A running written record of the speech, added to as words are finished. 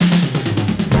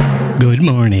Good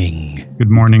morning. Good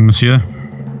morning, monsieur.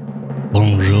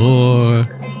 Bonjour.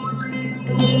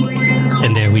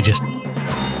 And there we just...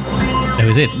 That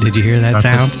was it. Did you hear that That's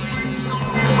sound? it.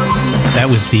 That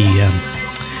was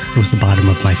the bottom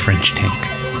of my French tank.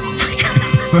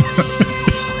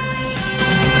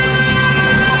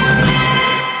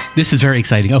 This is very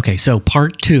exciting. Okay, so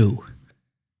part 2.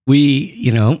 We,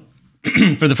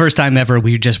 for the first time ever,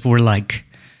 we just were like,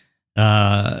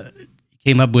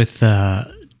 came up with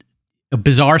a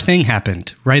bizarre thing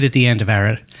happened right at the end of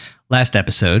our last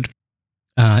episode.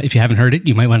 If you haven't heard it,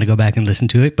 you might want to go back and listen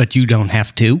to it, but you don't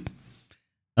have to.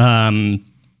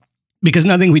 Because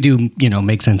nothing we do,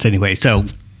 makes sense anyway. So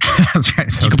That's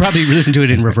right. So, you could probably listen to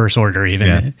it in reverse order even.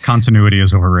 yeah, continuity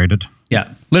is overrated.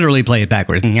 Yeah, literally play it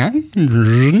backwards. If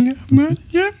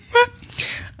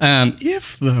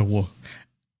the war.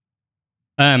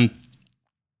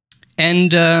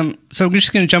 So we're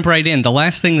just going to jump right in. The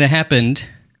last thing that happened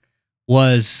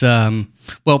was,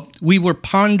 we were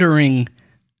pondering.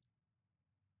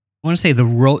 I want to say the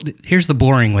role. Here's the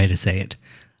boring way to say it: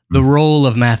 the role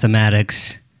of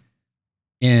mathematics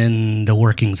in the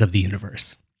workings of the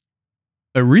universe.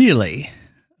 But really,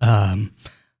 I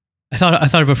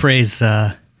thought of a phrase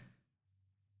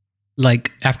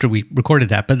like after we recorded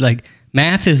that, but like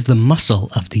math is the muscle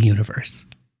of the universe.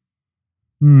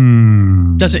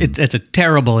 It's a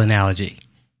terrible analogy.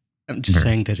 I'm just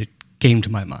saying that it came to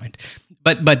my mind.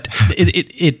 But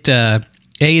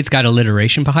it's got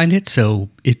alliteration behind it, so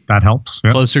That helps.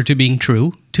 Yep. closer to being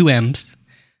true. 2 M's.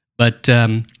 But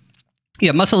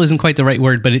muscle isn't quite the right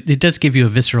word, but it does give you a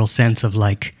visceral sense of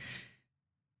like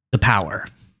the power.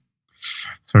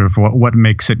 Sort of what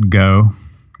makes it go.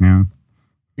 Yeah.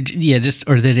 Yeah,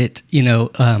 or that it,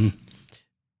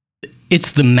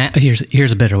 it's the math.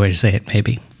 Here's a better way to say it,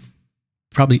 maybe.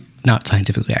 Probably not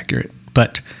scientifically accurate,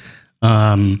 but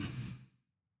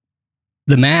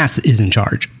the math is in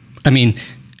charge. I mean,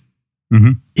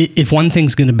 if one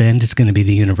thing's going to bend, it's going to be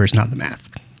the universe, not the math.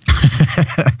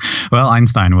 Well,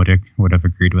 Einstein would have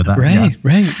agreed with that. Right.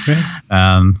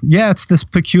 It's this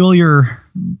peculiar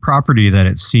property that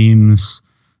it seems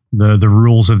the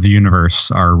rules of the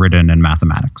universe are written in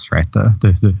mathematics, right?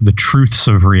 The truths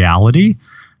of reality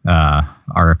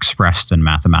are expressed in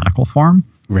mathematical form.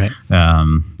 Right.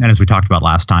 And as we talked about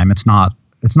last time, it's not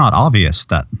obvious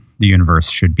that the universe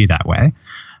should be that way.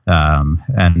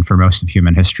 And for most of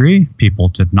human history, people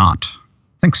did not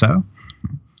think so.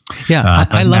 Yeah,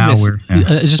 I love this.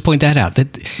 Just point that out.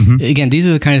 That again, these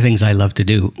are the kind of things I love to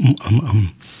do.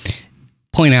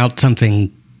 Point out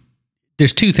something.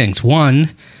 There's 2 things.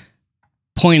 One,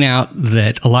 point out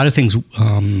that a lot of things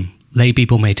lay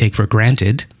people may take for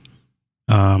granted,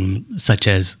 such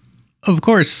as, of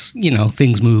course,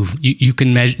 things move. You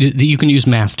can measure. You can use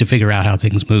math to figure out how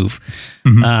things move.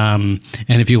 And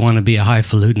if you want to be a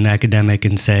highfalutin academic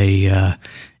and say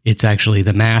it's actually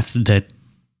the math that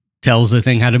tells the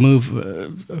thing how to move,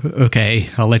 okay,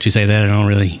 I'll let you say that. I don't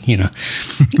really,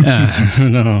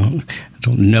 I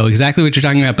don't know exactly what you're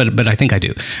talking about, but I think I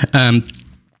do.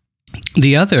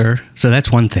 The other, so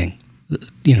that's one thing,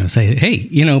 say, hey,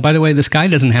 by the way, the sky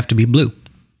doesn't have to be blue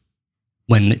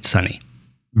when it's sunny.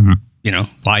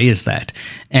 Why is that?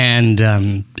 And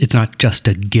it's not just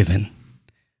a given.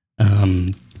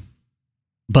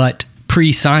 But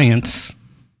pre-science,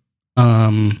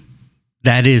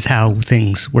 that is how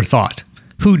things were thought.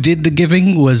 Who did the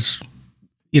giving was,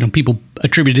 people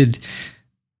attributed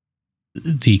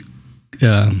the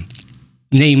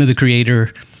name of the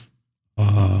creator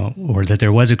or that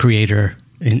there was a creator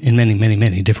in many, many,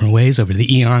 many different ways over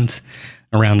the eons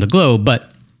around the globe.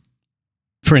 But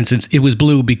for instance, it was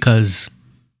blue because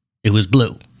it was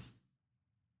blue.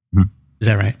 Is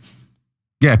that right?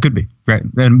 Yeah, it could be. Right.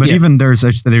 But even there's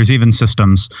even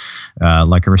systems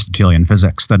like Aristotelian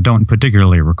physics that don't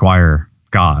particularly require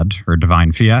God or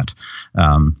divine fiat,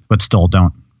 but still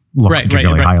don't look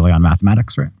particularly highly on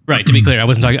mathematics, right? Right. To be clear, I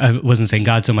wasn't saying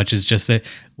God so much as just that.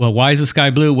 Well, why is the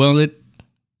sky blue? Well, it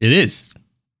is.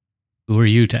 Who are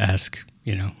you to ask?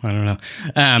 I don't know.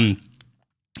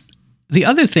 The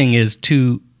other thing is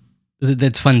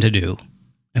that's fun to do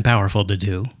and powerful to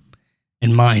do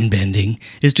and mind-bending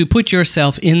is to put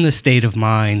yourself in the state of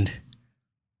mind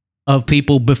of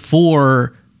people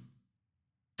before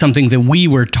something that we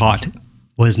were taught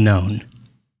was known.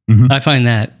 I find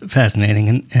that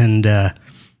fascinating. And I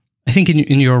think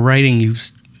in your writing,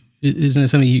 isn't it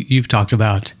something you've talked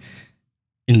about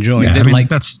enjoying? Yeah,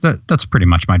 that's pretty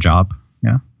much my job.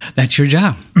 Yeah. That's your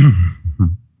job.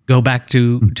 Go back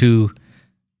to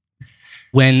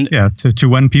when... Yeah, to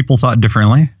when people thought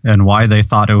differently and why they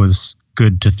thought it was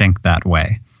good to think that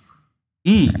way.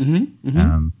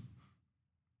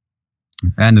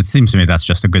 And it seems to me that's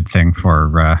just a good thing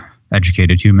for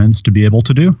educated humans to be able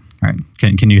to do. Right?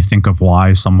 Can you think of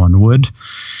why someone would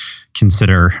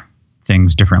consider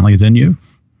things differently than you?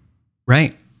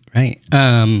 Right.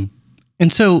 And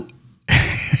so,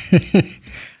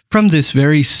 from this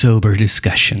very sober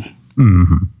discussion,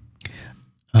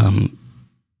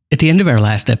 at the end of our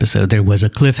last episode, there was a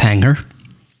cliffhanger.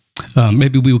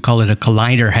 Maybe we would call it a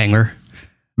collider hanger,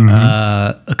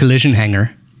 a collision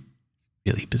hanger.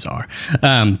 Really bizarre.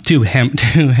 Two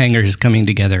hangers coming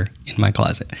together in my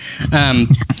closet.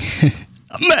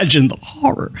 Imagine the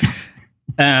horror.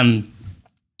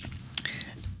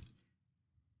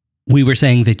 We were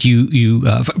saying that you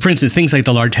for instance, things like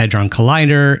the Large Hadron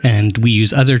Collider, and we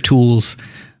use other tools,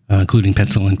 including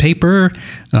pencil and paper,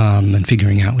 and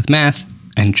figuring out with math,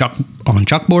 and chalk on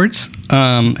chalkboards,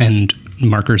 and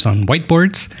markers on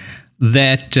whiteboards,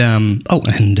 that, and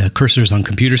cursors on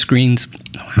computer screens.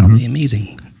 Oh, wow, the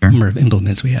amazing number of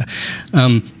implements we have.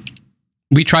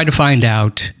 We try to find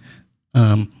out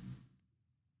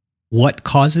what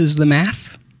causes the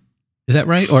math. Is that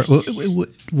right? Or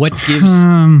what gives?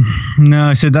 No,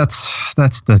 I said that's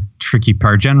the tricky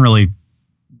part. Generally,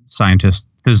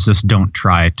 physicists don't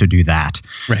try to do that,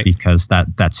 right? Because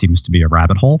that seems to be a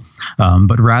rabbit hole.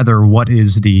 But rather, what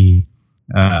is the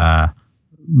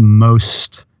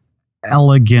most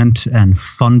elegant and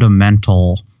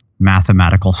fundamental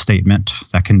mathematical statement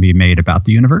that can be made about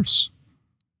the universe?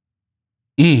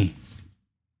 The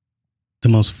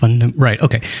most fundamental, right?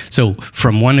 Okay, so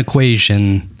from one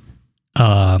equation.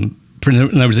 In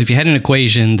other words, if you had an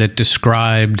equation that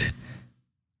described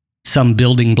some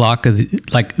building block of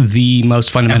the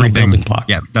most fundamental building block.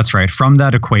 Yeah, that's right. From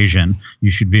that equation, you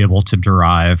should be able to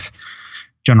derive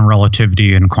general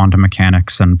relativity and quantum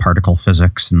mechanics and particle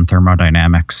physics and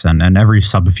thermodynamics and every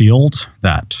subfield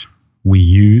that we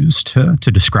use to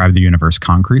describe the universe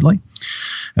concretely.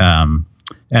 And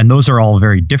those are all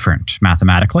very different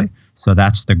mathematically. So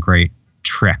that's the great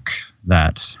trick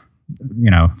that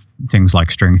things like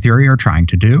string theory are trying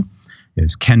to do,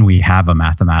 is can we have a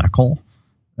mathematical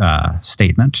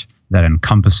statement that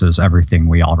encompasses everything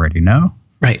we already know?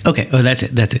 Right. Okay. Oh, that's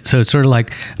it. So it's sort of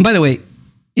like, by the way,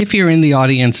 if you're in the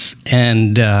audience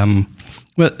and,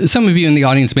 some of you in the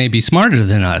audience may be smarter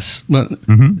than us,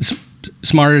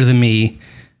 smarter than me,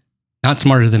 not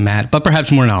smarter than Matt, but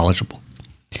perhaps more knowledgeable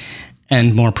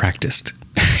and more practiced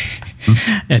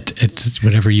at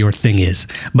whatever your thing is.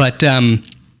 But,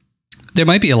 there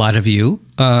might be a lot of you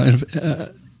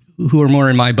who are more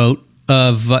in my boat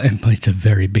and it's a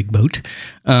very big boat.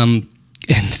 And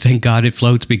thank God it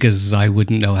floats, because I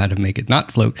wouldn't know how to make it not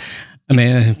float. I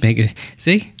mean,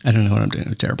 see, I don't know what I'm doing.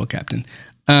 I'm a terrible captain.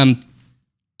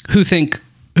 Who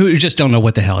just don't know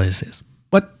what the hell is.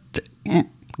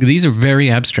 These are very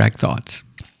abstract thoughts,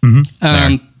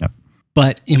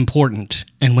 but important.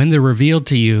 And when they're revealed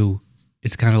to you,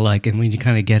 it's kind of like, and when you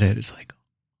kind of get it, it's like,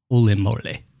 holy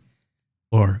moly.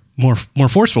 Or more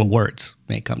forceful words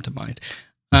may come to mind.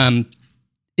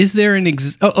 Is there an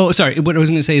sorry. What I was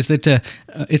going to say is that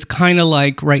it's kind of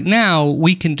like right now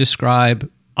we can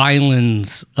describe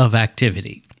islands of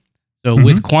activity. So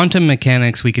with quantum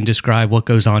mechanics, we can describe what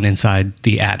goes on inside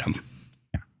the atom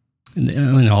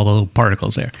and all the little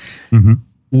particles there.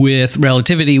 With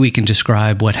relativity, we can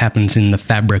describe what happens in the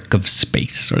fabric of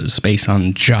space, or the space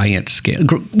on giant scale.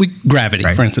 Gravity,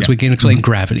 right. For instance, we can explain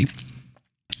gravity.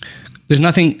 There's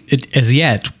nothing, as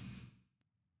yet,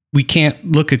 we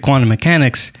can't look at quantum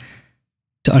mechanics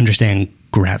to understand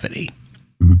gravity.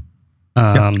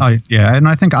 And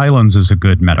I think islands is a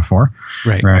good metaphor.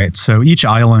 Right. So each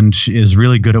island is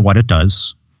really good at what it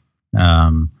does.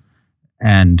 And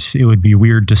it would be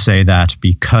weird to say that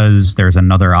because there's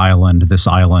another island, this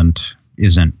island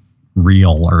isn't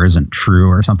real or isn't true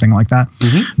or something like that.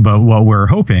 But what we're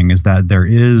hoping is that there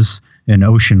is an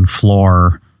ocean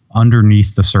floor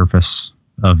underneath the surface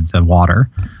of the water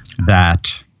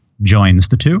that joins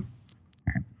the two.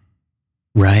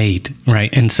 Right.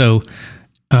 And so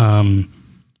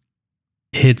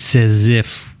it's as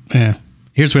if,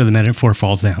 here's where the metaphor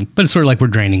falls down, but it's sort of like we're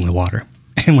draining the water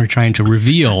and we're trying to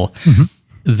reveal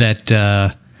that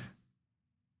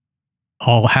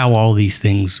how all these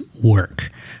things work.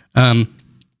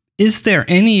 Is there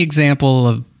any example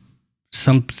of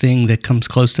something that comes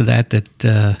close to that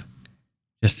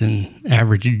just an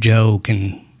average Joe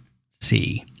can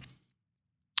see?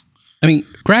 I mean,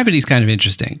 gravity's kind of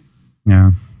interesting.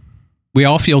 Yeah. We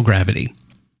all feel gravity.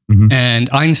 And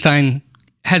Einstein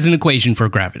has an equation for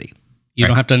gravity. You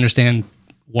don't have to understand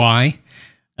why,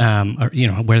 or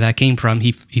where that came from.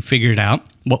 He figured out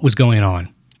what was going on.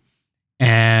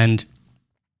 And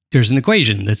there's an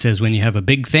equation that says when you have a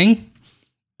big thing,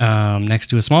 next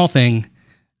to a small thing,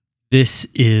 this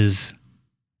is...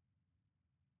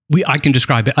 I can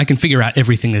describe it. I can figure out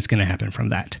everything that's going to happen from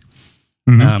that.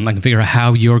 Mhm. I can figure out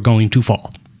how you're going to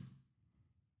fall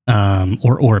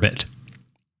or orbit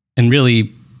and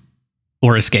really,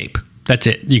 or escape. That's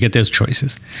it. You get those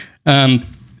choices. And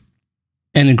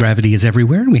then gravity is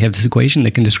everywhere. We have this equation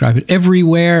that can describe it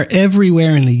everywhere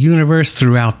in the universe,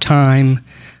 throughout time,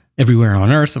 everywhere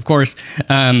on Earth, of course.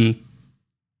 And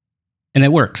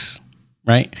it works,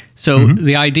 right? So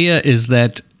the idea is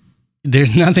that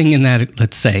there's nothing in that,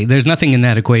 let's say, there's nothing in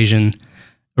that equation,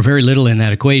 or very little in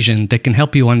that equation, that can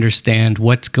help you understand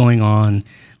what's going on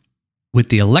with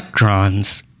the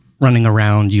electrons running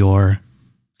around your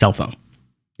cell phone.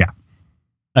 Yeah.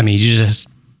 I mean, you just,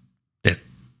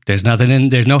 there's no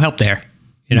help there.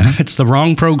 You know, it's the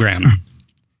wrong program.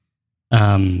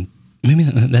 Maybe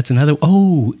that's another,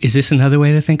 is this another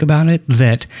way to think about it?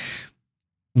 That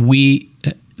the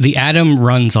atom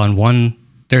runs on one,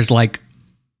 there's like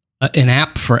an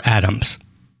app for atoms.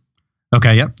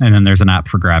 Okay, yep. And then there's an app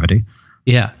for gravity.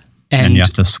 Yeah. And you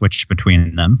have to switch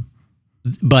between them.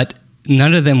 But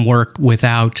none of them work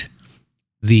without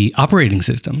the operating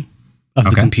system of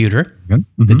the computer,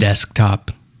 the desktop,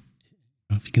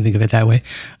 if you can think of it that way.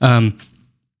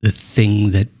 The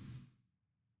thing that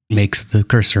makes the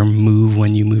cursor move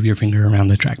when you move your finger around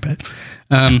the trackpad.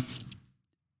 And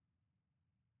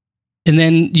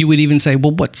then you would even say,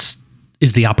 well,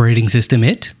 is the operating system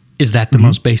it? Is that the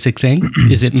most basic thing?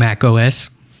 Is it Mac OS?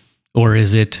 Or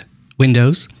is it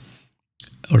Windows?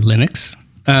 Or Linux?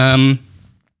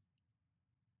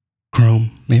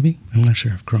 Chrome, maybe? I'm not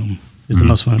sure if Chrome is the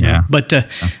most fun. Yeah. But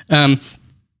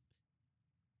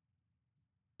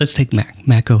let's take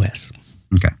Mac OS.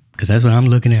 Okay. Because that's what I'm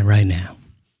looking at right now.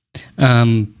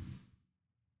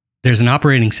 There's an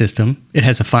operating system. It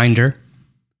has a Finder,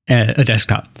 a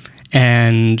desktop.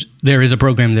 And there is a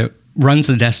program that runs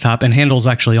the desktop and handles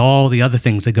actually all the other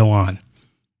things that go on.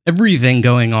 Everything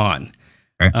going on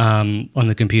on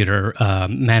the computer,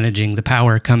 managing the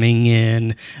power coming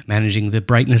in, managing the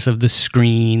brightness of the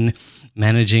screen,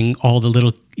 managing all the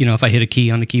little, if I hit a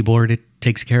key on the keyboard, it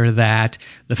takes care of that.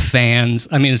 The fans.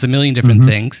 I mean, it's a million different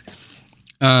things.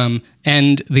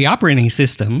 And the operating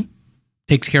system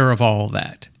takes care of all of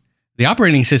that. The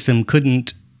operating system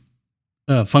couldn't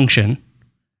function.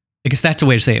 I guess that's a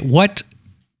way to say it. What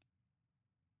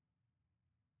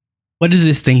is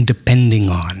this thing depending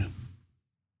on?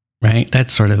 Right?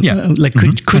 That's sort of like,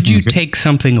 could you take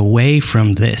something away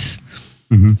from this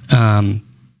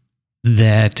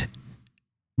that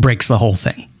breaks the whole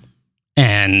thing?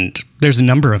 And there's a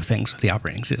number of things with the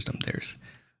operating system. There's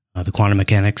the quantum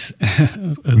mechanics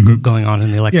going on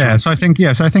in the electrons. Yeah, so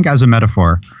I think as a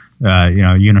metaphor,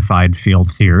 unified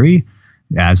field theory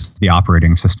as the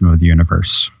operating system of the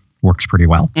universe works pretty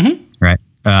well, right?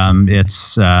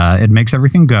 It makes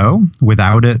everything go.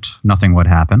 Without it, nothing would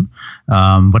happen.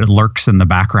 But it lurks in the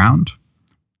background,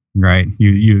 right?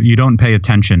 You don't pay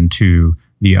attention to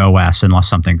the OS unless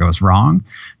something goes wrong.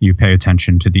 You pay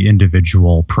attention to the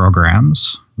individual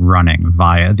programs running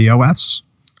via the OS.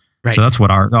 Right. So that's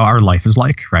what our life is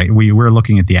like, right? We're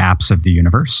looking at the apps of the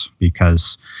universe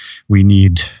because we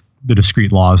need the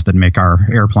discrete laws that make our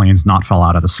airplanes not fall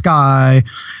out of the sky,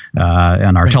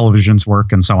 and our televisions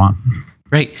work, and so on.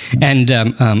 Right. And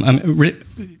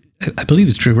I believe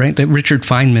it's true, right? That Richard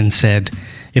Feynman said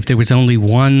if there was only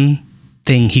one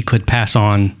thing he could pass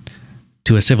on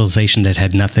to a civilization that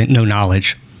had no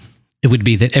knowledge, it would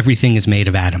be that everything is made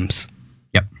of atoms.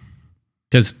 Yep.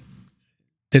 Because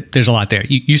there's a lot there.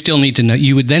 You still need to know.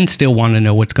 You would then still want to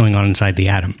know what's going on inside the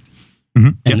atom.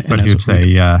 But he would say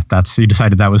he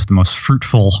decided that was the most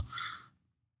fruitful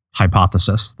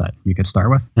hypothesis that you could start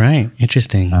with. Right.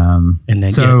 Interesting. And then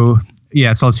so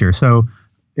let's hear. So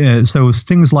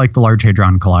things like the Large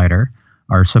Hadron Collider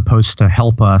are supposed to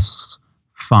help us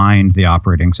find the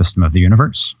operating system of the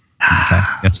universe. Okay,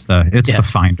 it's the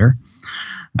finder.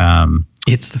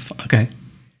 Okay.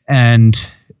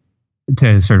 And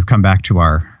to sort of come back to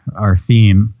our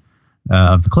theme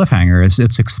of the cliffhanger,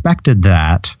 it's expected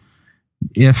that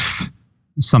if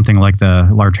something like the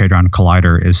Large Hadron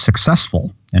Collider is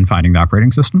successful in finding the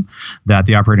operating system, that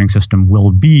the operating system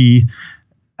will be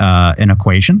an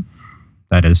equation.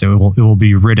 That is, it will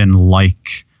be written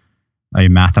like a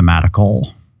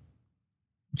mathematical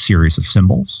series of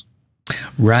symbols.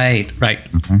 Right.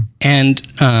 Okay. And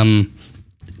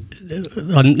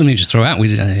let me just throw out,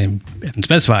 we haven't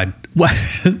specified what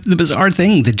the bizarre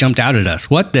thing that jumped out at us.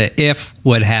 What the if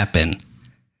would happen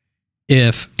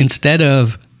if instead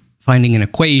of finding an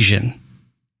equation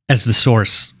as the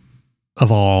source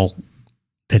of all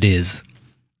that is,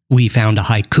 we found a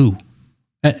haiku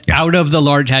Out of the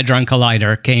Large Hadron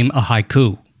Collider came a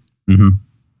haiku. Mm-hmm.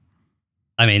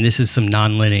 I mean, this is some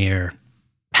nonlinear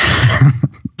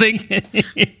thing.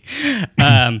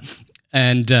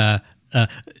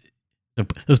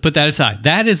 Let's put that aside.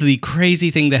 That is the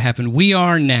crazy thing that happened. We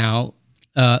are now,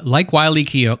 like Wile E.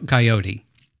 Coyote,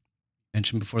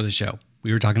 mentioned before the show.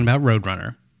 We were talking about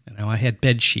Roadrunner, and now I had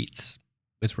bed sheets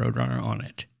with Roadrunner on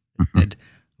it. It said,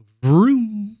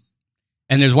 vroom.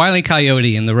 And there's Wile E.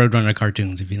 Coyote in the Roadrunner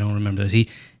cartoons, if you don't remember this.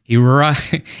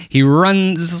 He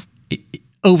runs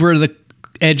over the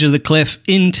edge of the cliff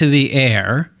into the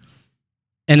air,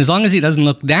 and as long as he doesn't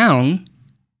look down,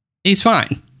 he's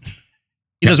fine.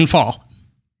 He doesn't fall.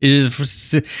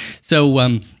 So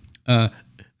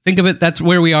think of it, that's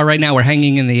where we are right now. We're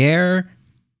hanging in the air.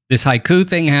 This haiku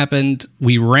thing happened.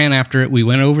 We ran after it. We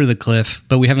went over the cliff,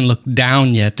 but we haven't looked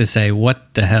down yet to say,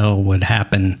 what the hell would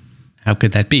happen? How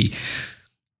could that be?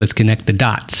 Let's connect the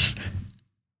dots.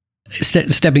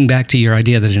 Stepping back to your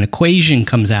idea that an equation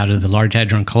comes out of the Large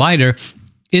Hadron Collider,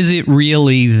 is it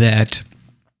really that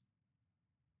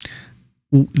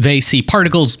they see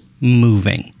particles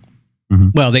moving?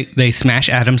 Mm-hmm. Well, they smash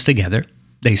atoms together.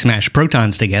 They smash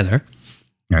protons together,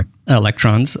 right.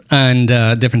 Electrons, and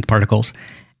different particles.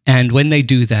 And when they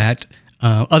do that,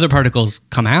 other particles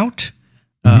come out.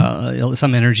 Mm-hmm.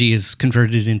 Some energy is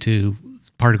converted into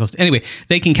particles. Anyway,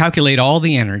 they can calculate all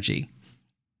the energy,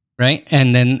 right?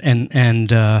 And then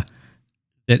that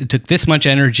it took this much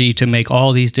energy to make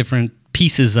all these different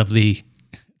pieces of the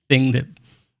thing that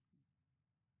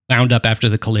wound up after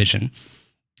the collision.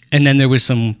 And then there was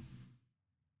some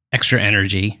extra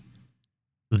energy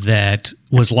that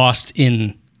was lost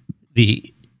in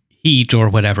the heat or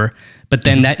whatever. But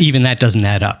then that doesn't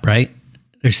add up, right?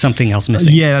 There's something else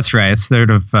missing. Yeah, that's right. It's sort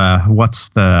of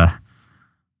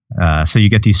so you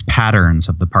get these patterns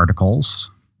of the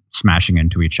particles smashing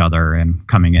into each other and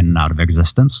coming in and out of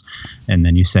existence. And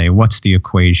then you say, what's the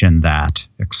equation that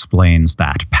explains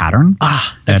that pattern?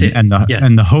 That's it. And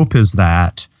the hope is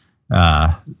that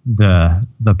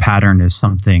the pattern is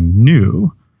something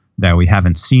new that we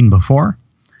haven't seen before.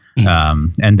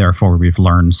 And therefore we've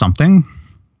learned something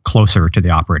closer to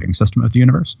the operating system of the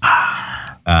universe.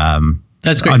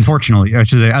 That's great. Unfortunately,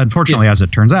 as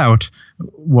it turns out,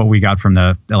 what we got from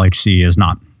the LHC is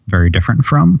not very different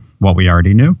from what we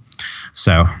already knew.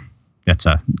 So it's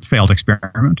a failed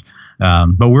experiment.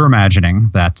 But we're imagining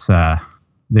that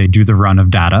they do the run of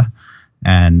data,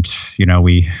 and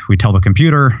we tell the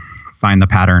computer, find the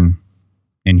pattern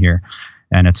in here,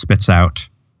 and it spits out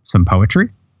some poetry.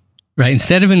 Right.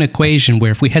 Instead of an equation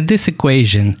where if we had this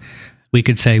equation, we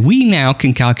could say we now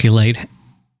can calculate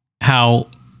how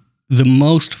the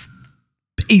most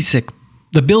basic,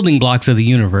 the building blocks of the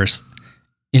universe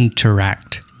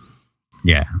interact.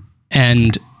 Yeah.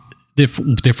 And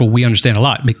therefore we understand a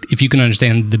lot. If you can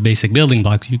understand the basic building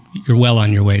blocks, you're well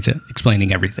on your way to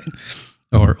explaining everything.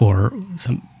 Or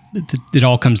it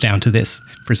all comes down to this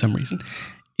for some reason.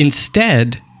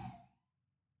 Instead,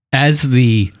 as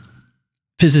the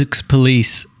physics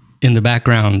police in the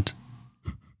background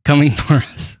coming for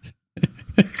us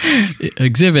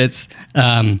exhibits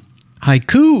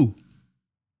haiku.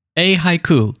 A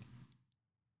haiku.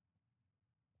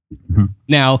 Mm-hmm.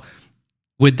 Now,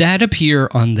 would that appear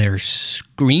on their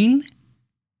screen?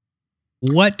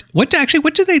 What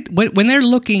do they when they're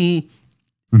looking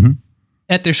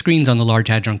at their screens on the Large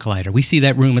Hadron Collider? We see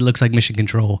that room, it looks like Mission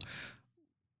Control.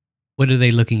 What are they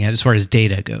looking at as far as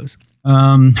data goes?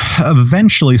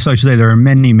 Eventually, so I should say there are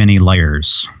many, many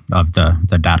layers of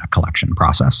the data collection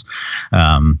process.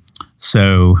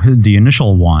 So the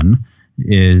initial one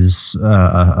is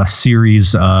a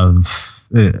series of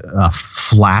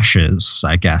flashes,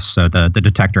 I guess. So the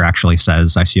detector actually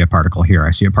says, I see a particle here,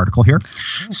 I see a particle here.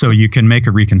 So you can make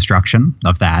a reconstruction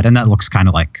of that, and that looks kind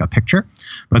of like a picture.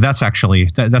 But that's actually,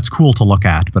 that's cool to look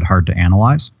at, but hard to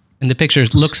analyze. And the picture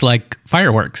looks like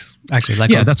fireworks, actually. I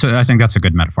think that's a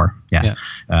good metaphor. Yeah.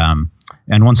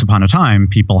 And once upon a time,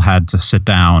 people had to sit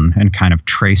down and kind of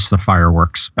trace the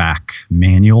fireworks back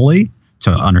manually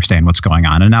to understand what's going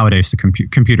on. And nowadays, the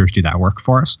computers do that work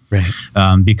for us. Right.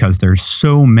 Because there's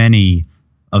so many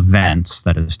events,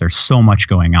 there's so much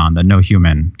going on that no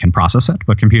human can process it,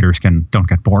 but computers don't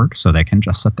get bored, so they can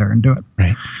just sit there and do it.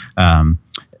 Right. By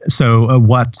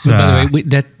the way,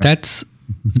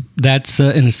 that's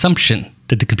an assumption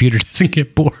that the computer doesn't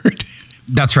get bored.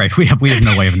 That's right. We have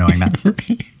no way of knowing that.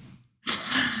 Right.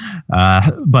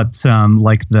 But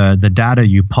like the data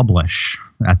you publish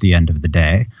at the end of the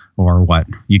day, or what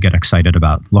you get excited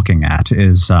about looking at,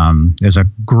 is a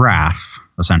graph,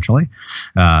 essentially,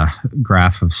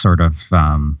 graph of sort of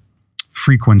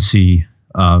frequency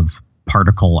of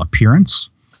particle appearance.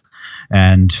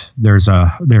 And there's a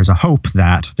hope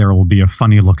that there will be a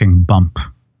funny looking bump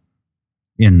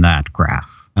in that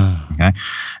graph. Okay.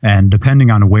 And depending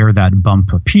on where that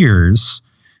bump appears,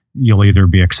 you'll either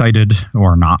be excited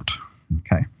or not.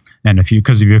 Okay. And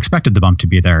because if you expected the bump to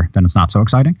be there, then it's not so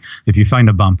exciting. If you find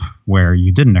a bump where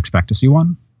you didn't expect to see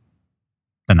one,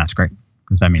 then that's great.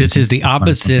 Because that means this is the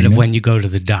opposite of when you go to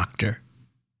the doctor.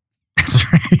 That's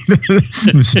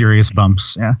right. Mysterious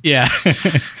bumps. Yeah. Yeah.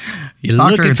 You're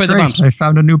Doctor, looking for the great. bumps. I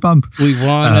found a new bump. We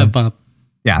want a bump.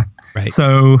 Yeah. Right.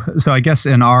 So I guess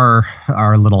in our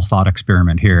little thought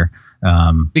experiment here,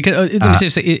 because let me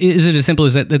just say, is it as simple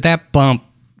as that bump,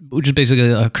 which is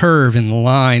basically a curve in the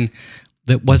line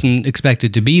that wasn't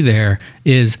expected to be there,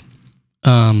 is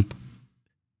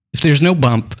if there's no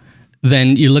bump,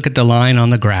 then you look at the line on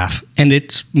the graph and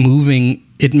it's moving.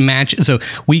 It matches. So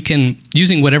we can,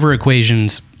 using whatever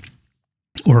equations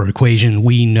or equation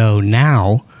we know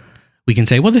now, we can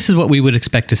say, well, this is what we would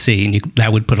expect to see. And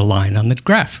that would put a line on the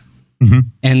graph. Mm-hmm.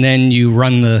 And then you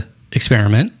run the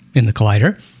experiment in the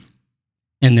collider.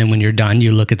 And then when you're done,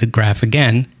 you look at the graph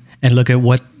again and look at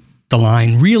what the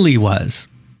line really was.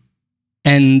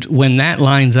 And when that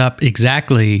lines up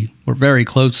exactly, or very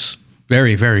close,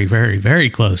 very, very, very,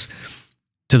 very close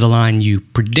to the line you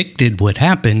predicted would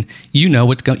happen, you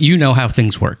know you know how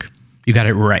things work. You got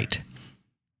it right.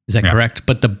 Is that correct?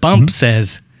 But the bump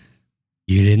says,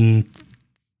 you didn't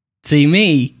see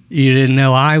me. You didn't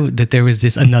know that there was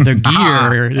this another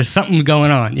gear or there's something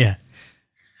going on. Yeah.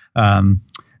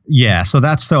 Yeah. So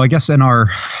I guess in our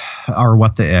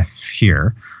what the if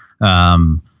here,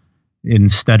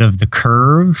 instead of the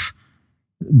curve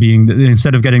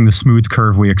instead of getting the smooth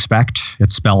curve we expect,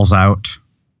 it spells out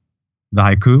the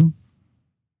haiku.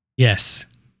 Yes.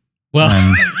 Well,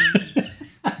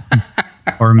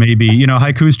 or maybe,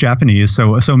 haiku's Japanese.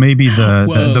 So maybe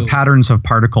the patterns of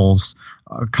particles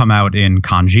come out in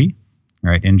kanji,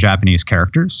 right? In Japanese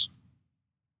characters.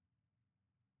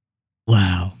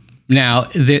 Wow. Now,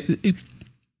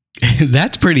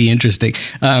 that's pretty interesting.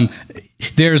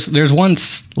 There's one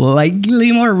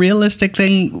slightly more realistic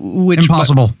thing, which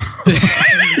impossible.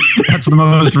 That's the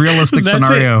most realistic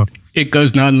scenario. It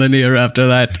goes nonlinear after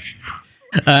that.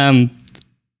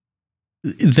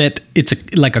 That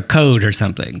it's like a code or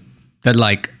something that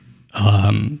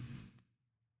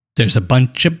there's a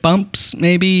bunch of bumps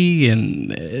maybe, and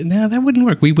no, that wouldn't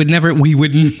work. We would never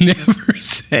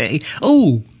say,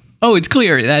 oh, it's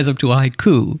clear. It adds up to a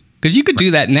haiku, because you could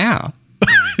do that now.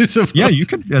 Yeah, you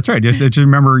could. That's right. Did you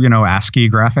remember, ASCII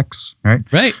graphics, right?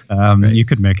 Right. Right. You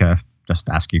could make just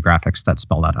ASCII graphics that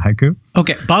spelled out a haiku.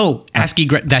 Okay. ASCII.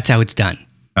 That's how it's done.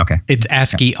 Okay. It's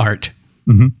ASCII art.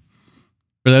 Mm-hmm.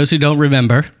 For those who don't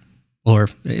remember, or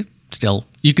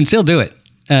you can still do it.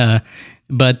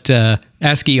 But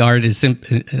ASCII art is I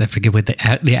forget what the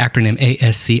acronym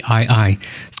ASCII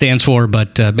stands for,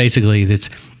 but basically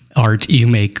it's art you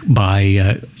make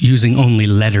by using only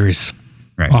letters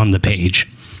on the page.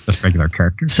 Just regular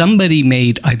characters. Somebody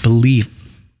made, I believe,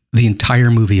 the entire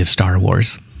movie of Star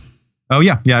Wars. Oh,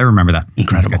 yeah. Yeah, I remember that.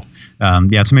 Incredible.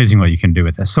 Yeah, it's amazing what you can do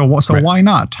with this. So why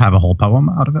not have a whole poem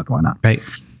out of it? Why not? Right.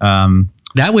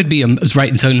 That would be right.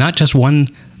 And so not just one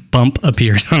bump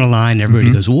appears on a line.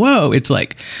 Everybody goes, whoa. It's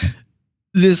like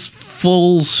this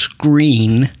full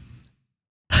screen.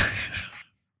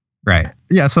 Right.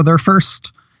 Yeah. So the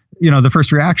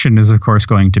first reaction is, of course,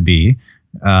 going to be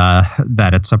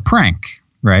that it's a prank,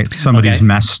 right? Somebody's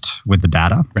messed with the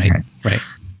data. Right.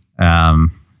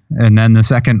 And then the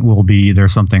second will be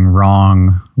there's something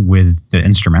wrong with the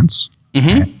instruments.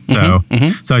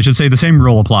 So I should say the same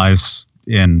rule applies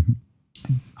in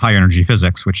high energy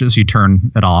physics, which is you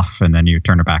turn it off and then you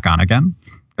turn it back on again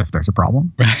if there's a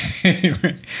problem.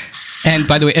 Right. And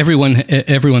by the way,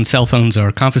 everyone's cell phones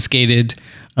are confiscated.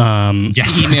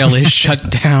 Yes. Email is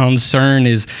shut down. CERN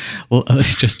is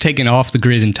just taken off the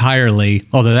grid entirely.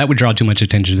 Although that would draw too much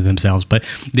attention to themselves. But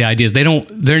the idea is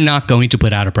they're not going to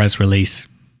put out a press release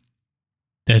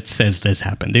that says this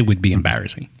happened. It would be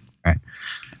embarrassing. Right.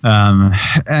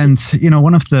 And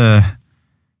one of the,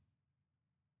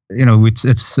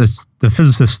 it's the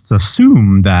physicists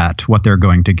assume that what they're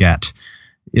going to get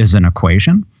is an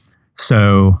equation.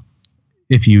 So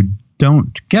if you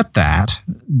don't get that,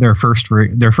 their first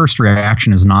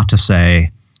reaction is not to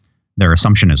say their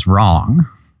assumption is wrong,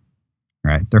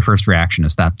 right? Their first reaction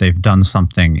is that they've done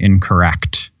something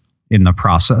incorrect in the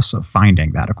process of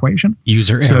finding that equation.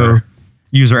 User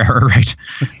error, right?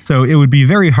 So it would be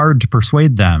very hard to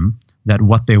persuade them that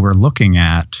what they were looking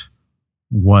at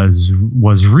was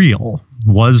real,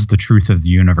 was the truth of the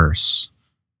universe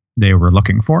they were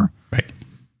looking for. Right.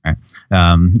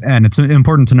 And it's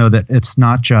important to know that it's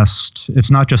not just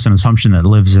an assumption that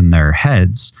lives in their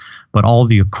heads, but all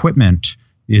the equipment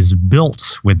is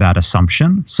built with that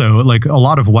assumption. So like a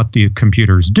lot of what the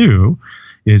computers do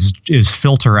is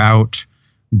filter out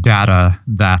data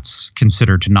that's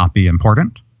considered to not be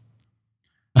important.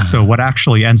 So what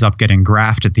actually ends up getting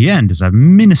graphed at the end is a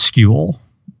minuscule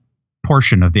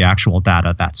portion of the actual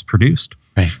data that's produced.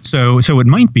 Right. So it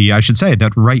might be, I should say,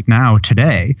 that right now,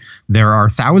 today, there are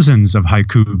thousands of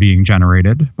haiku being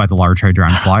generated by the Large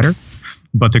Hadron Collider,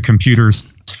 but the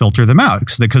computers filter them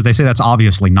out because they say that's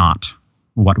obviously not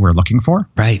what we're looking for.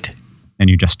 Right. And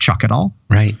you just chuck it all.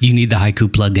 Right. You need the haiku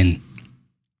plugin.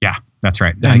 Yeah, that's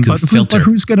right. The haiku filter. But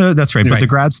who's gonna? That's right. But the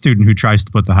grad student who tries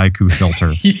to put the haiku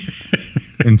filter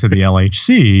into the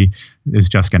LHC is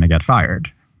just going to get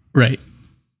fired. Right.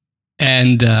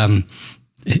 And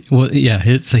well,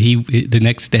 yeah. So the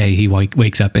next day he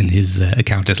wakes up and his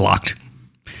account is locked.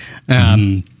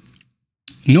 No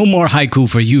more haiku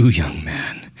for you, young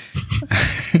man.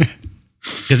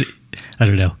 Because I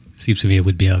don't know. Seems to me it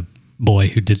would be a boy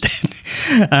who did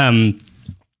that.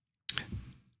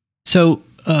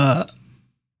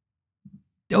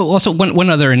 Also, one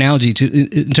other analogy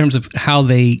in terms of how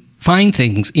they find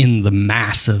things in the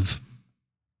mass of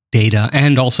data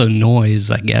and also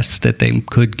noise, I guess, that they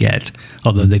could get,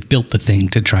 although they've built the thing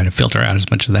to try to filter out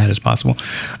as much of that as possible.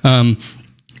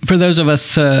 For those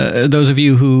of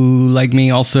you who, like me,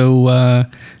 also,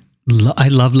 I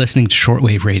love listening to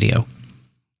shortwave radio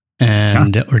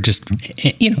or just,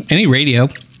 any radio.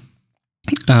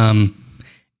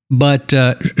 But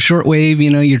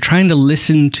shortwave, you're trying to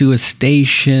listen to a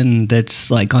station that's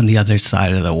like on the other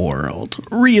side of the world,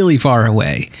 really far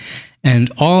away.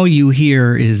 And all you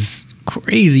hear is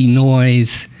crazy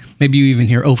noise. Maybe you even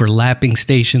hear overlapping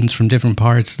stations from different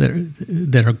parts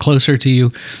that are closer to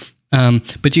you.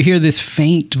 But you hear this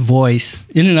faint voice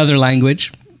in another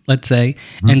language, let's say.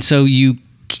 Mm-hmm. And so you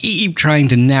keep trying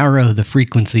to narrow the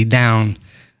frequency down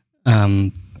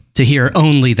to hear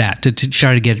only that, to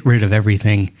try to get rid of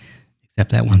everything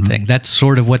except that one thing. That's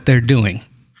sort of what they're doing.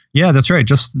 Yeah, that's right.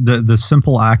 Just the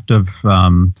simple act of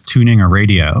tuning a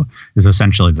radio is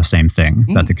essentially the same thing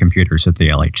that the computers at the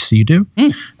LHC do.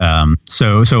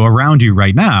 So around you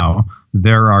right now,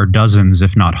 there are dozens,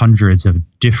 if not hundreds, of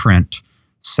different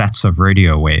sets of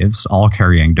radio waves, all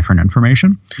carrying different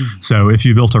information. So if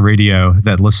you built a radio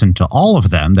that listened to all of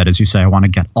them, that is, you say, I want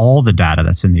to get all the data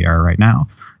that's in the air right now,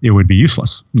 it would be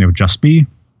useless. It would just be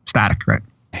static, right?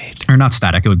 Or not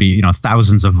static. It would be,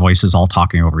 thousands of voices all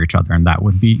talking over each other, and that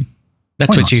would be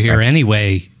that's what you hear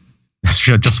anyway.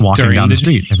 Just walking down the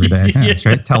street every day, that's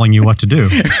right, telling you what to do.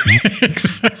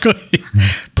 Exactly.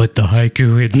 Put the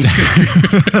haiku in.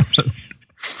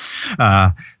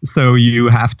 So you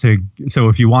have to. So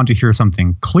if you want to hear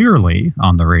something clearly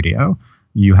on the radio,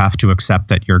 you have to accept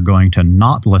that you're going to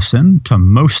not listen to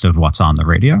most of what's on the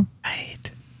radio.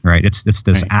 Right. It's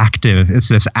this active. It's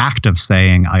this act of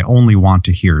saying, I only want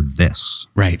to hear this.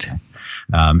 Right.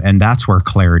 And that's where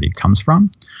clarity comes from.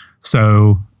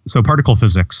 So particle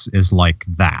physics is like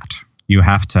that. You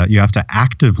have to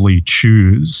actively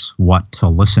choose what to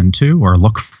listen to or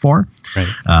look for,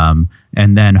 right.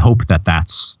 And then hope that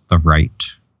that's the right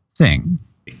thing.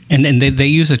 And they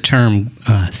use a term,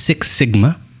 Six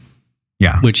Sigma.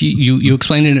 Yeah, which you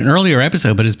explained in an earlier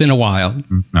episode, but it's been a while,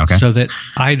 okay. So that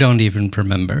I don't even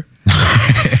remember.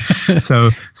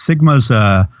 So sigma's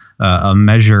a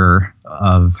measure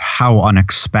of how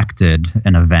unexpected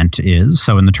an event is.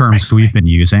 So in the terms we've been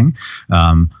using,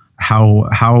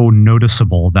 how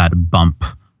noticeable that bump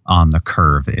on the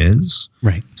curve is.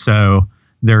 Right. So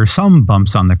there are some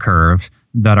bumps on the curve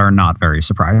that are not very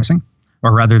surprising.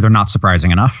 Or rather, they're not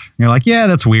surprising enough. You're like, yeah,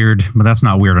 that's weird, but that's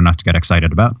not weird enough to get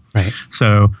excited about. Right.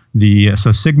 So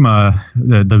sigma,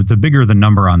 the bigger the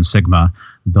number on sigma,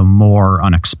 the more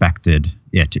unexpected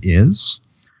it is.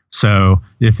 So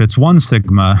if it's 1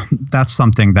 sigma, that's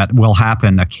something that will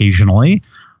happen occasionally,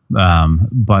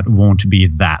 but won't be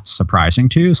that surprising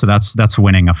to you. So that's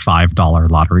winning a $5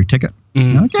 lottery ticket.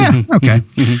 Like, yeah, okay.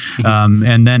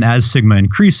 And then as sigma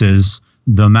increases,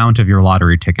 the amount of your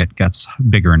lottery ticket gets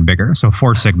bigger and bigger. So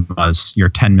 4 sigma is your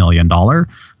 $10 million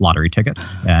lottery ticket,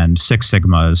 and 6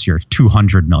 sigma is your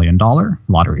 $200 million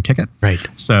lottery ticket. Right.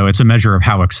 So it's a measure of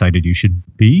how excited you should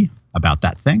be about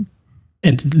that thing.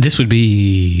 And this would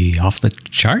be off the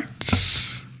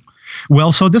charts?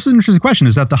 Well, so this is an interesting question,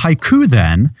 is that the haiku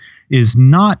then is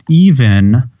not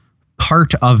even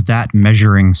part of that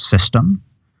measuring system.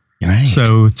 Right.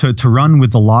 So to run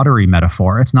with the lottery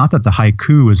metaphor, it's not that the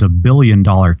haiku is $1 billion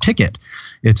ticket.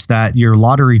 It's that your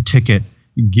lottery ticket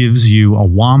gives you a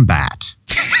wombat.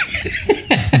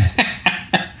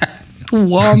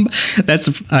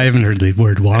 I haven't heard the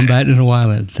word wombat in a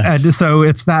while. So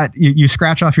it's that you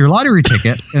scratch off your lottery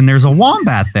ticket and there's a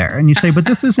wombat there, and you say, but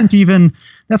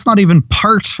that's not even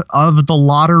part of the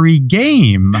lottery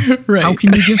game. Right. How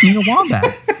can you give me a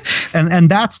wombat? and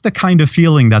that's the kind of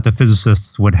feeling that the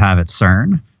physicists would have at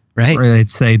CERN. Right. Where they'd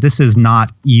say, this is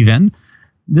not even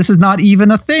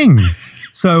a thing.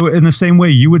 So in the same way,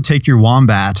 you would take your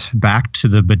wombat back to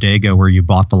the bodega where you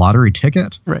bought the lottery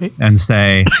ticket, right, and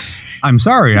say, I'm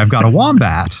sorry, I've got a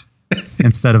wombat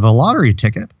instead of a lottery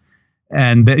ticket.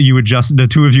 And the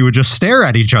two of you would just stare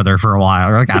at each other for a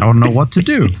while. Like, I don't know what to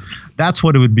do. That's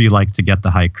what it would be like to get the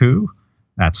haiku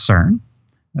at CERN.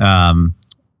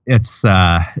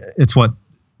 It's what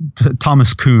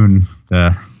Thomas Kuhn,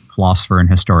 the philosopher and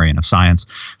historian of science,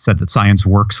 said, that science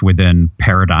works within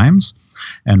paradigms.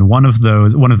 And one of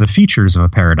the features of a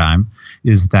paradigm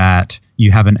is that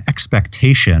you have an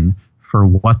expectation for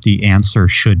what the answer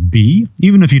should be.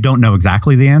 Even if you don't know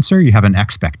exactly the answer, you have an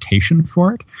expectation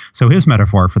for it. So his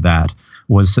metaphor for that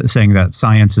was saying that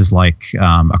science is like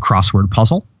a crossword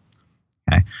puzzle.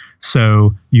 Okay,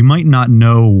 so you might not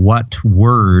know what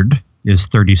word is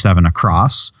 37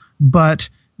 across, but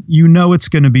you know it's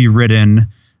going to be written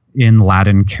in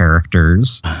Latin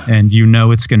characters, and you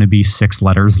know it's going to be 6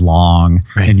 letters long,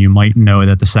 right, and you might know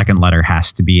that the second letter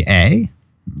has to be A.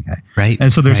 Okay. Right.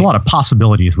 And so there's a lot of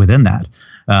possibilities within that.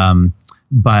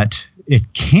 But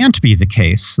it can't be the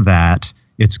case that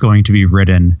it's going to be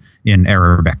written in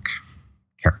Arabic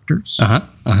characters.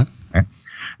 Okay.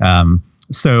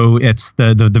 So it's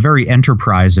the very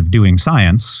enterprise of doing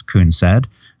science, Kuhn said,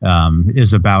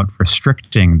 is about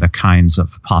restricting the kinds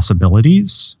of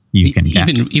possibilities you can get.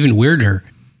 Even weirder,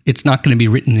 it's not going to be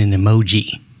written in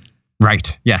emoji.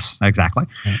 Right. Yes, exactly.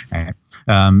 Right.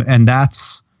 And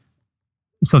that's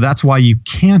why you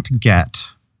can't get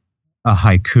a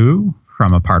haiku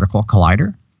from a particle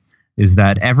collider, is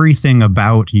that everything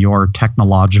about your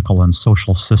technological and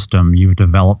social system you've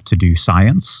developed to do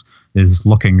science is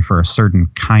looking for a certain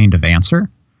kind of answer.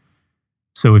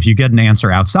 So if you get an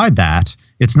answer outside that,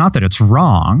 it's not that it's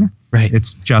wrong. Right.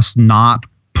 It's just not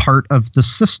part of the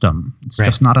system. It's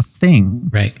just not a thing.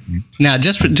 Right. Now,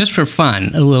 just for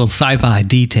fun, a little sci-fi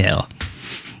detail.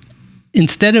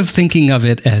 Instead of thinking of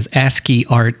it as ASCII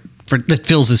art that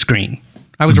fills the screen,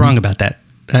 I was wrong about that.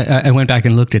 I went back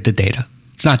and looked at the data.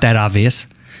 It's not that obvious.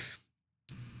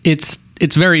 It's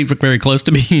very, very close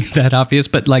to being that obvious,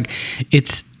 but like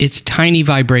it's tiny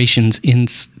vibrations in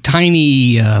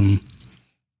tiny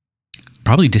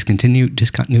probably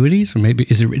discontinuities, or maybe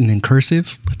is it written in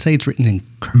cursive? Let's say it's written in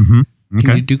cursive.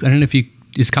 Okay. I don't know if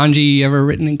is kanji ever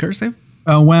written in cursive?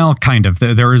 Well, kind of.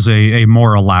 There is a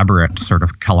more elaborate sort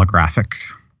of calligraphic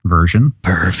version.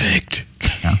 Perfect.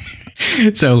 Yeah.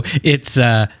 So it's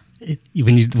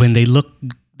when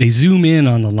they zoom in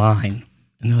on the line,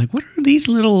 and they're like, "What are these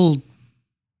little?"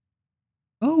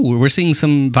 Oh, we're seeing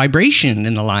some vibration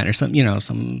in the line, or some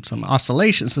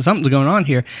oscillations. So something's going on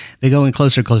here. They go in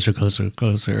closer to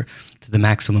the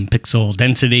maximum pixel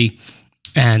density,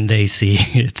 and they see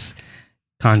it's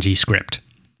kanji script.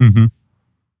 Mm-hmm.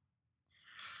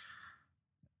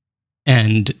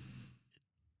 And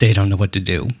they don't know what to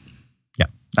do. Yeah,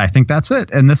 I think that's it.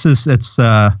 And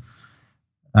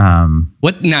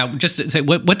what now? Just to say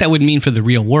what that would mean for the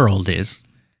real world is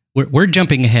we're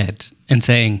jumping ahead and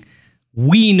saying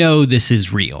we know this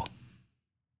is real.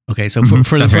 Okay, so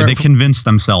they convince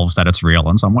themselves that it's real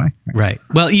in some way. Right.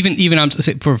 Well, even I'm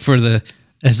saying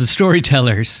as the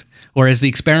storytellers or as the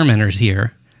experimenters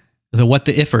here, the what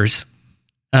the ifers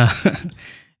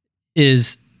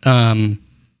is.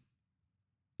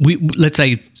 Let's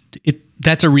say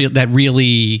that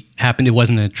really happened. It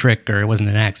wasn't a trick, or it wasn't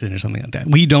an accident or something like that.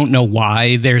 We don't know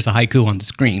why there's a haiku on the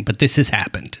screen, but this has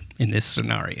happened in this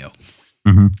scenario.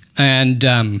 Mm-hmm. And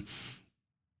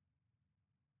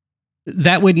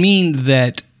that would mean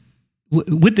that,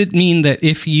 would it mean that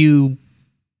if you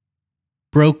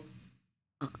broke,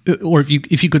 or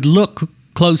if you could look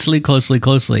closely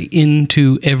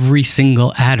into every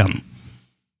single atom,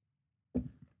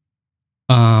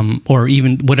 or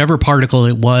even whatever particle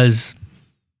it was,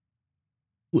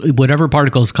 whatever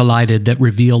particles collided that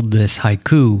revealed this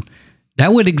haiku,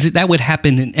 that would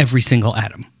happen in every single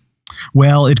atom.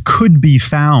 Well, it could be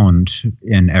found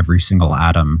in every single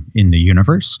atom in the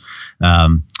universe,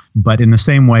 but in the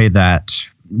same way that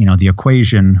the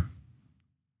equation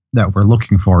that we're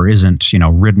looking for isn't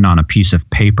written on a piece of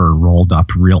paper rolled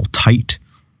up real tight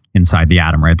inside the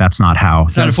atom, right? That's not how.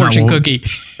 It's not a fortune cookie.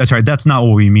 That's right. That's not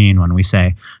what we mean when we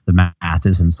say the math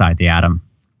is inside the atom,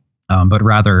 but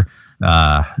rather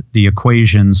the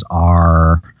equations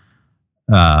are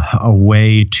a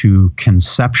way to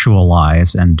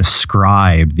conceptualize and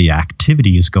describe the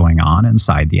activities going on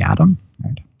inside the atom,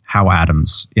 right? How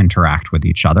atoms interact with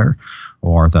each other,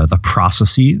 or the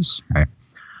processes, right?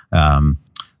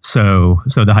 So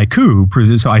the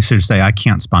haiku, so I should say I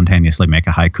can't spontaneously make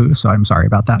a haiku, so I'm sorry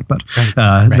about that. But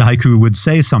the haiku would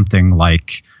say something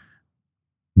like,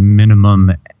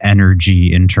 minimum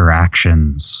energy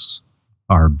interactions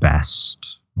are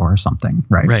best, or something,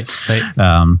 right? Right.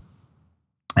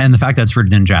 And the fact that it's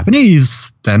written in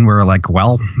Japanese, then we're like,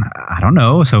 well, I don't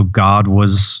know. So God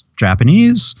was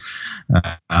Japanese.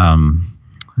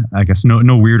 I guess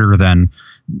no weirder than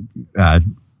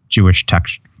Jewish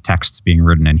texts being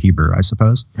written in Hebrew, I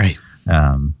suppose. Right.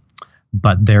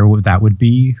 But that would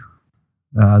be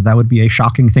a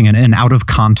shocking thing, and an out of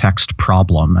context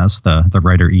problem, as the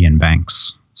writer Ian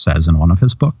Banks says in one of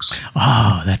his books.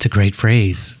 Oh, that's a great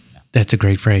phrase. That's a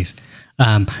great phrase.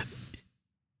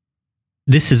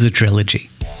 This is a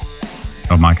trilogy.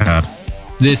 Oh my God.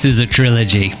 This is a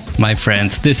trilogy, my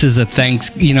friends. This is a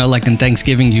like in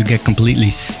Thanksgiving, you get completely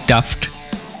stuffed.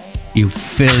 You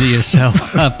fill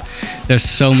yourself up. There's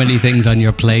so many things on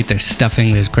your plate. There's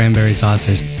stuffing, there's cranberry sauce,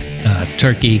 there's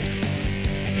turkey.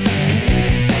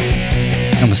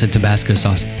 I almost said Tabasco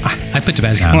sauce. I put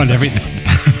Tabasco on everything.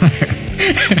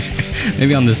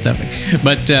 Maybe on the stuffing.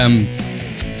 But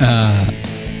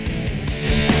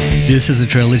this is a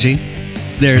trilogy.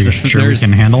 Are you sure we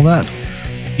can handle that?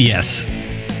 Yes.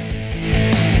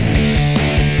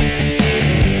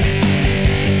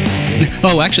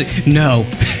 Oh, actually, no.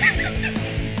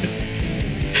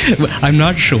 I'm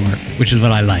not sure, which is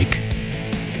what I like.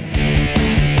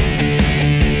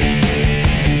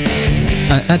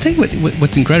 I'll tell you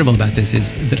what's incredible about this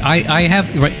is that I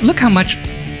have, right, look how much,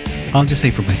 I'll just say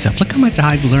for myself, look how much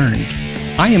I've learned.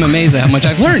 I am amazed at how much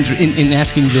I've learned in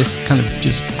asking this kind of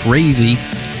just crazy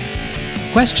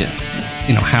question.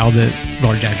 You know, how the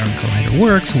Large Hadron Collider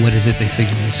works, what is it they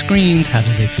signal on the screens, how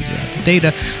do they figure out the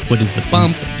data, what is the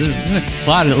bump, a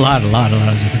lot of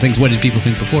different things. What did people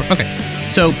think before? Okay,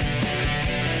 so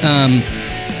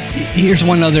here's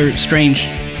one other strange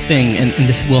thing, and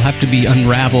this will have to be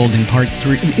unraveled in part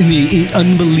 3, in the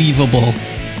unbelievable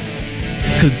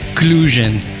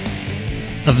conclusion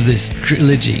of this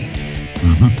trilogy,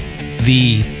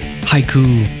 the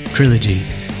haiku trilogy,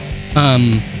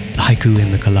 haiku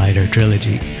in the Collider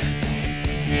trilogy,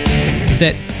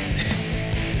 that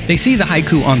they see the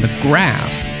haiku on the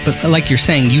graph, but like you're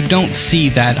saying, you don't see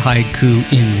that haiku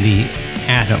in the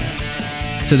atom.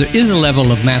 So there is a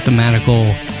level of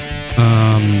mathematical,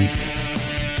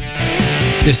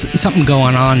 there's something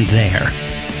going on there.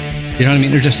 You know what I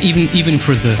mean? Or just even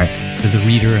for the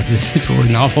reader of this, if it were a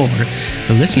novel, or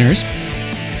the listeners,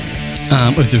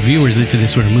 or the viewers for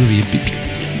this sort of movie, it'd be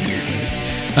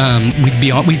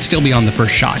we'd still be on the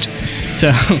first shot.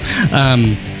 So,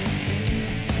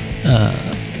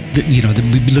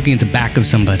 we'd be looking at the back of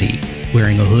somebody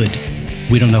wearing a hood.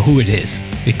 We don't know who it is.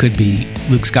 It could be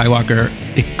Luke Skywalker.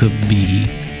 It could be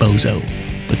Bozo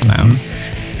the Clown,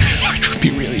 which would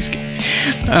be really scary.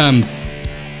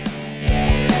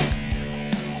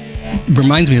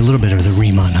 Reminds me a little bit of the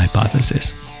Riemann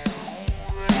hypothesis,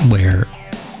 where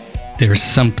there's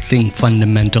something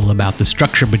fundamental about the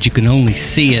structure, but you can only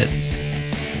see it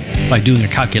by doing a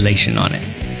calculation on it.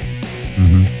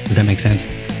 Does that make sense?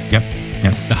 Yep.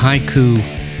 The haiku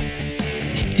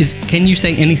can you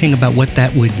say anything about what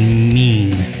that would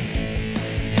mean?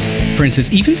 For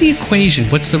instance, even the equation,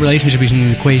 what's the relationship between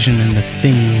the equation and the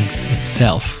things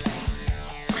itself?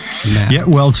 Yeah,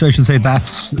 well, so I should say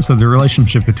so the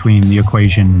relationship between the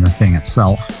equation and the thing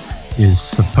itself is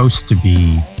supposed to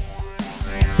be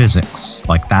physics.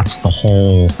 Like that's the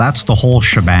whole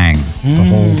shebang. The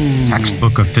whole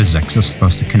textbook of physics is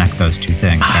supposed to connect those two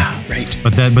things. Right.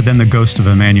 But then the ghost of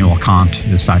Immanuel Kant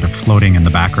is sort of floating in the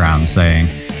background saying,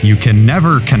 you can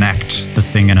never connect the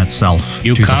thing in itself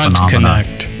to the phenomena.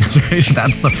 Connect.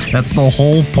 That's the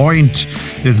whole point,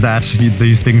 is that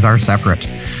these things are separate.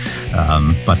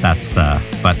 But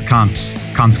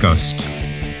Kant's ghost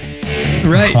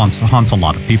haunts a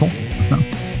lot of people. So.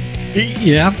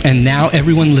 Yeah, and now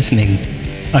everyone listening,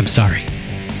 I'm sorry.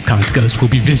 Kant's ghost will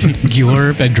be visiting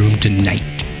your bedroom tonight.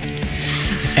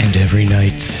 And every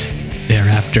night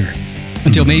thereafter.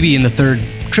 Until maybe in the third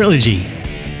trilogy,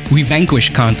 we vanquish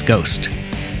Kant's ghost.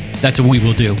 That's what we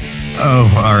will do.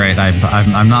 Oh, all right.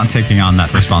 I'm not taking on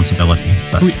that responsibility.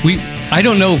 But. I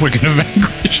don't know if we're going to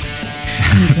vanquish.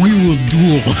 We will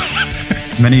duel.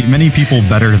 Many people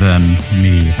better than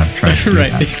me have tried to do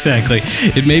right, that. Exactly.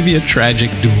 It may be a tragic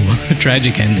duel, a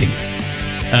tragic ending,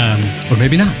 or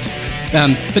maybe not.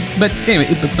 But anyway,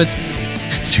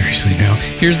 seriously now.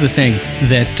 Here's the thing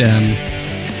that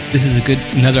this is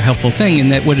another helpful thing in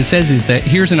that what it says is that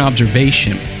here's an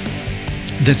observation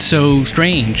that's so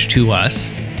strange to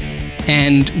us,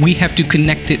 and we have to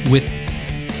connect it with,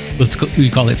 we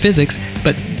call it physics,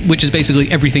 but which is basically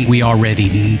everything we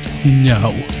already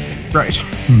know. Right.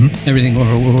 Mm-hmm. Everything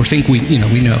or think we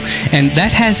know. And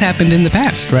that has happened in the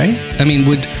past, right? I mean,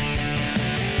 would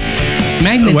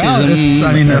magnetism...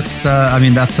 Well, that's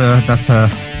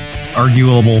a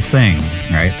arguable thing,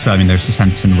 right? So, I mean, there's a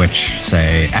sense in which,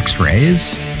 say,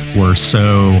 X-rays were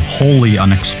so wholly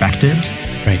unexpected,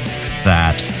 right,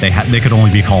 that they could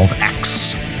only be called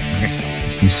X, right?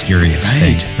 This mysterious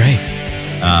thing. Right.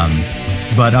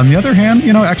 But on the other hand,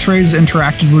 X-rays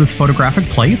interacted with photographic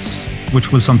plates,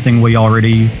 which was something we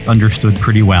already understood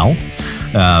pretty well.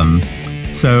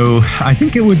 So I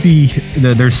think it would be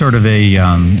there's sort of a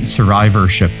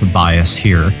survivorship bias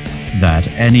here, that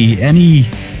any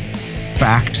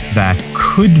fact that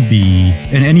could be,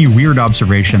 and any weird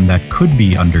observation that could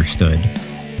be understood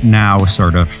now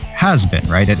sort of has been,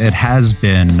 right? It has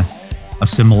been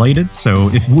assimilated. So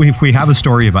if we have a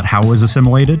story about how it was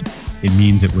assimilated, it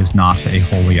means it was not a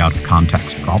wholly out of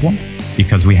context problem,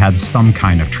 because we had some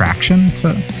kind of traction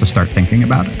to start thinking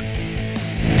about it.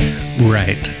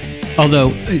 Right.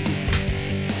 Although,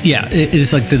 it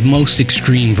is like the most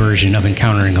extreme version of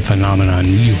encountering a phenomenon.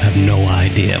 You have no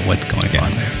idea what's going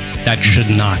on there. That should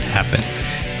not happen.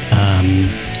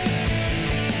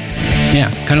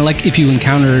 Kind of like if you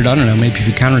encountered, I don't know, maybe if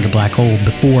you encountered a black hole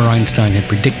before Einstein had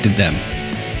predicted them,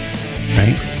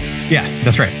 right? Yeah,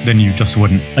 that's right. Then you just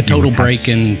wouldn't... A total break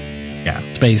in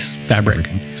space fabric.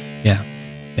 Yeah.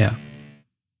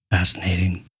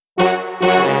 Fascinating.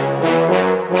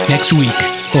 Next week,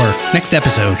 or next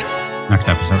episode.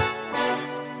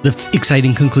 The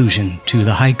exciting conclusion to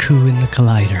the haiku in the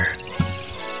collider.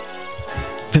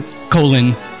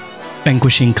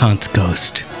 Vanquishing Kant's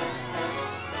ghost.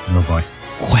 Oh boy.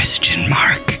 Question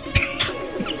mark.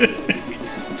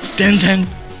 Dun dun.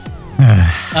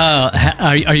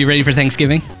 Are you ready for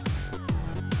Thanksgiving?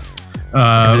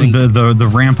 The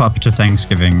ramp up to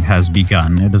Thanksgiving has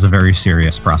begun. It is a very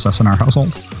serious process in our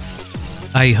household.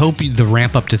 I hope the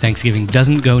ramp up to Thanksgiving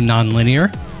doesn't go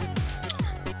non-linear.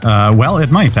 Well, it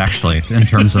might actually, in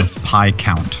terms of pie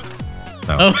count.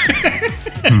 So.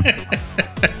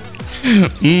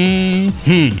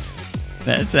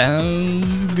 That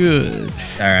sounds good.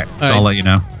 All right. I'll let you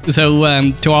know.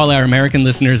 So to all our American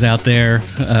listeners out there,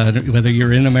 whether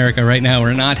you're in America right now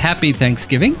or not, happy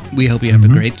Thanksgiving. We hope you have a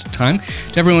great time.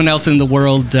 To everyone else in the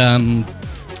world,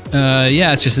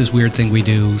 it's just this weird thing we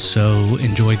do, so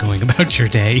enjoy going about your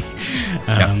day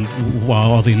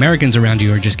while all the Americans around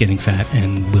you are just getting fat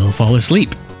and will fall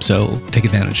asleep. So take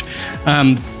advantage.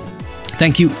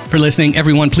 Thank you for listening,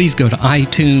 everyone. Please go to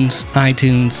iTunes.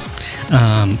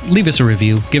 Leave us a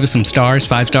review. Give us some stars.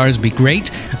 5 stars would be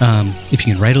great. If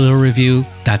you can write a little review,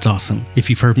 that's awesome. If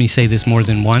you've heard me say this more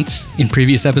than once in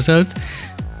previous episodes,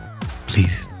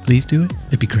 please do it.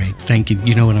 It'd be great. Thank you.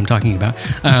 You know what I'm talking about.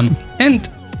 And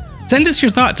send us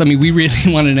your thoughts. I mean, we really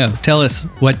want to know. Tell us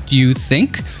what you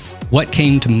think. What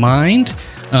came to mind?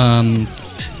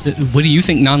 What do you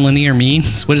think nonlinear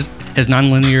means? Has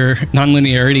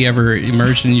nonlinearity ever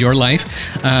emerged in your life?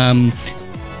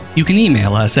 You can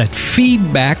email us at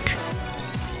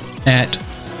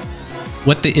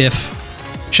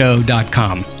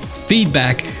feedback@whattheifshow.com.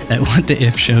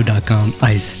 Feedback@whattheifshow.com.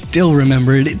 I still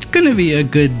remember it. It's going to be a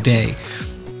good day.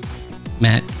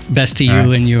 Matt, best to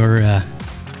you and your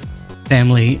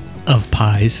family of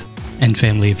pies and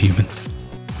family of humans.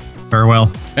 Farewell.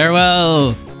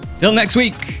 Till next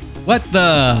week. What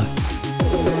the...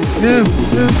 Yeah.